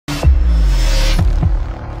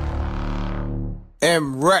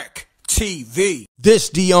MReckTV.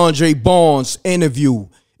 This DeAndre Barnes interview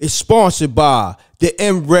is sponsored by the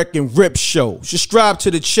MReckNRip show. Subscribe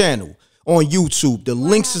to the channel on YouTube. The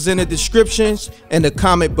links is in the descriptions and the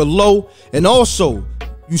comment below. And also,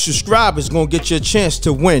 you subscribers gonna get your chance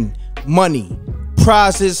to win money,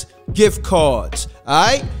 prizes, gift cards.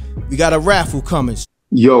 Alright? We got a raffle coming.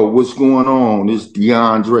 Yo, what's going on? It's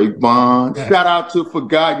DeAndre Barnes. Shout out to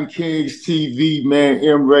Forgotten Kings TV, man,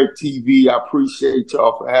 MReckTV. I appreciate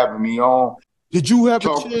y'all for having me on. Did you have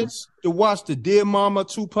a chance to watch the Dear Mama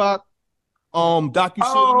Tupac docuseries?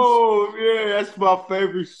 Oh, yeah, that's my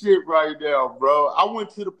favorite shit right now, bro. I went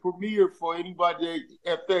to the premiere for anybody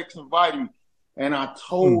that FX invited me, and I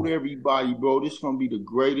told everybody, bro, this is gonna be the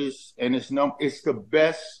greatest, and it's the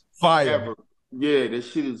best ever. Yeah,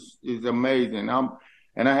 this shit is amazing.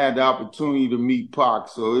 And I had the opportunity to meet Pac,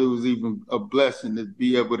 so it was even a blessing to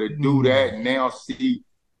be able to do that and now see,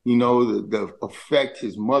 you know, the effect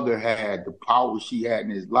his mother had, the power she had in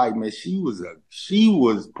his life. Man, she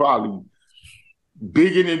was probably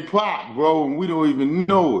bigger than Pac, bro, and we don't even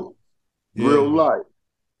know it. Real life.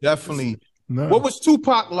 Definitely. No. What was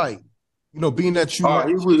Tupac like? You know, being that you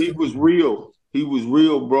he was real. He was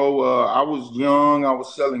real, bro. I was young. I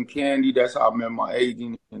was selling candy. That's how I met my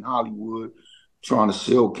agent in Hollywood, trying to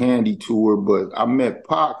sell candy to her. But I met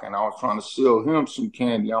Pac, and I was trying to sell him some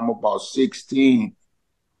candy. I'm about 16.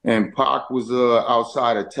 And Pac was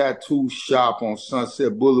outside a tattoo shop on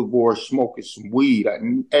Sunset Boulevard smoking some weed.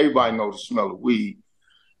 Everybody knows the smell of weed.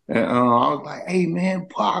 And I was like, hey, man,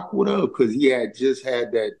 Pac, what up? Because he had just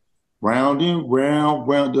had that round and round,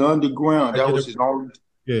 the underground. That was his only,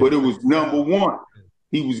 but it was #1.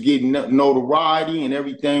 He was getting notoriety and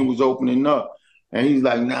everything was opening up. And he's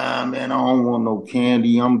like, nah, man, I don't want no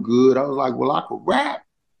candy. I'm good. I was like, well, I could rap.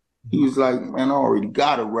 He was like, man, I already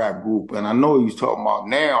got a rap group. And I know he was talking about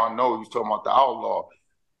now. I know he was talking about the Outlaw.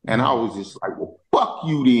 And I was just like, well, fuck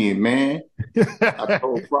you then, man. I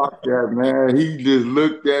told Pac that, man. He just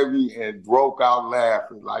looked at me and broke out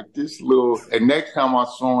laughing like this little. And next time I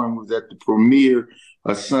saw him was at the premiere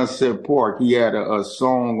of Sunset Park. He had a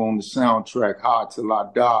song on the soundtrack, Hard Till I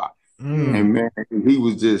Die. And, man, he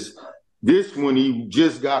was just... This one, he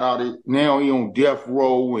just got out of, now he on death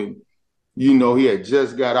row, and, you know, he had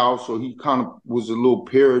just got out, so he kind of was a little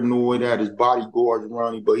paranoid, had his bodyguards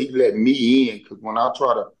running, but he let me in, because when I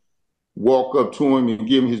try to walk up to him and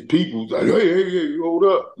give him his people, he's like, hey, hold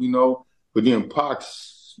up, you know. But then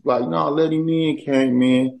Pac's like, nah, let him in, came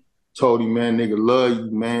in, told him, man, nigga, love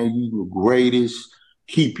you, man, you the greatest,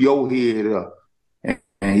 keep your head up. And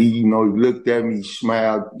he, you know, he looked at me,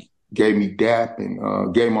 smiled, gave me dap,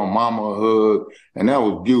 and gave my mama a hug, and that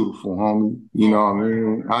was beautiful, homie. You know what I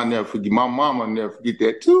mean? I'll never forget. My mama never forget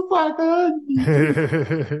that Tupac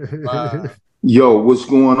hug. Yo, what's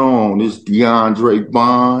going on? It's DeAndre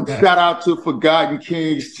Barnes. Shout out to Forgotten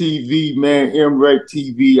Kings TV, man,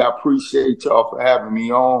 MReckTV. I appreciate y'all for having me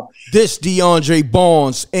on. This DeAndre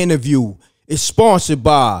Barnes interview is sponsored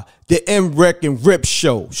by the MReckNRip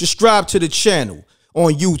show. Subscribe to the channel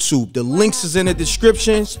on YouTube. The links is in the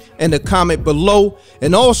descriptions and the comment below.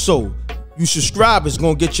 And also, you subscribers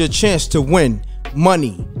gonna get your chance to win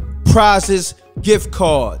money, prizes, gift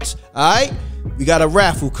cards. Alright? We got a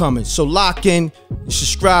raffle coming. So lock in and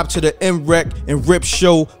subscribe to the MReckNRip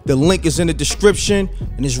show. The link is in the description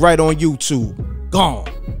and it's right on YouTube. Gone.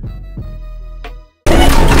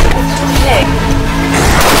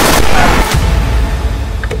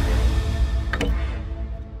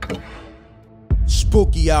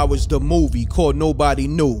 Spooky Hours, the movie called Nobody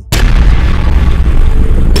Knew.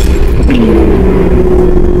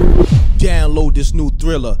 Download this new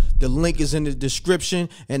thriller. The link is in the description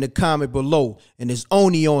and the comment below. And it's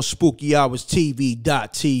only on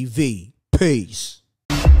SpookyHoursTV.tv. Peace.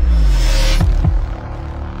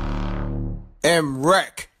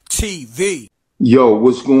 MReckTV. Yo,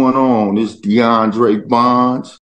 what's going on? It's DeAndre Barnes.